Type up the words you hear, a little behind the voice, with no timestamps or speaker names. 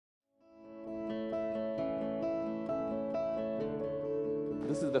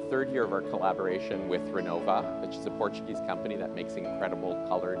This is the third year of our collaboration with Renova, which is a Portuguese company that makes incredible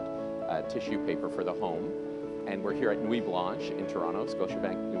colored tissue paper for the home. And we're here at Nuit Blanche in Toronto,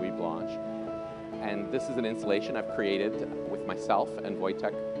 Scotiabank Nuit Blanche. And this is an installation I've created with myself and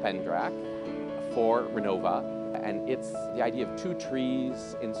Wojtek Pendrak for Renova. And it's the idea of two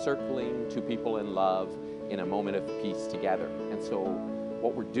trees encircling two people in love in a moment of peace together. And so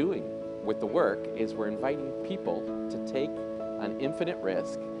what we're doing with the work is we're inviting people to take an infinite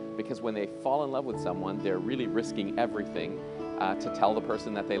risk, because when they fall in love with someone, they're really risking everything to tell the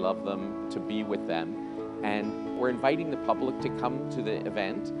person that they love them, to be with them. And we're inviting the public to come to the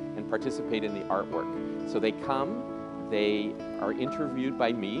event and participate in the artwork. So they come, they are interviewed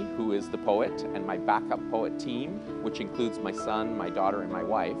by me, who is the poet, and my backup poet team, which includes my son, my daughter, and my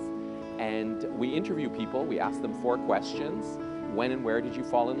wife. And we interview people, we ask them 4 questions. When and where did you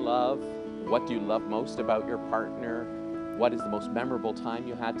fall in love? What do you love most about your partner? What is the most memorable time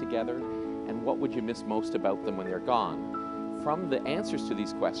you had together? And what would you miss most about them when they're gone? From the answers to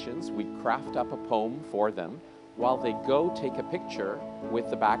these questions, we craft up a poem for them while they go take a picture with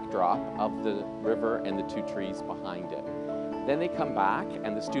the backdrop of the river and the 2 trees behind it. Then they come back,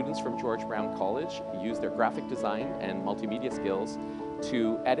 and the students from George Brown College use their graphic design and multimedia skills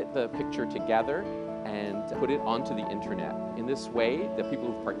to edit the picture together and put it onto the internet. In this way, the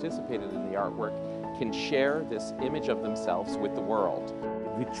people who've participated in the artwork can share this image of themselves with the world.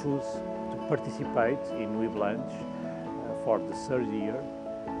 We choose to participate in Nuit Blanche for the 3rd year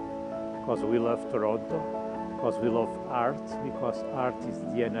because we love Toronto, because we love art, because art is the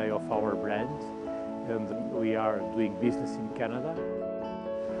DNA of our brand, and we are doing business in Canada.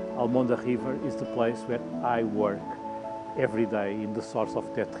 Almonda River is the place where I work every day in the source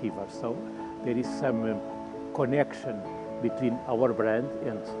of that river. So there is some connection between our brand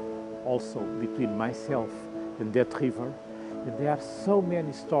and also between myself and that river. And there are so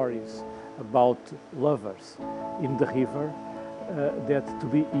many stories about lovers in the river that to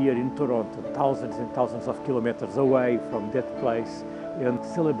be here in Toronto, thousands and thousands of kilometers away from that place, and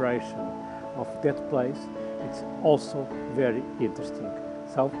celebration of that place, it's also very interesting.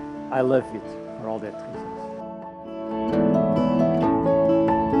 So I love it for all that reason.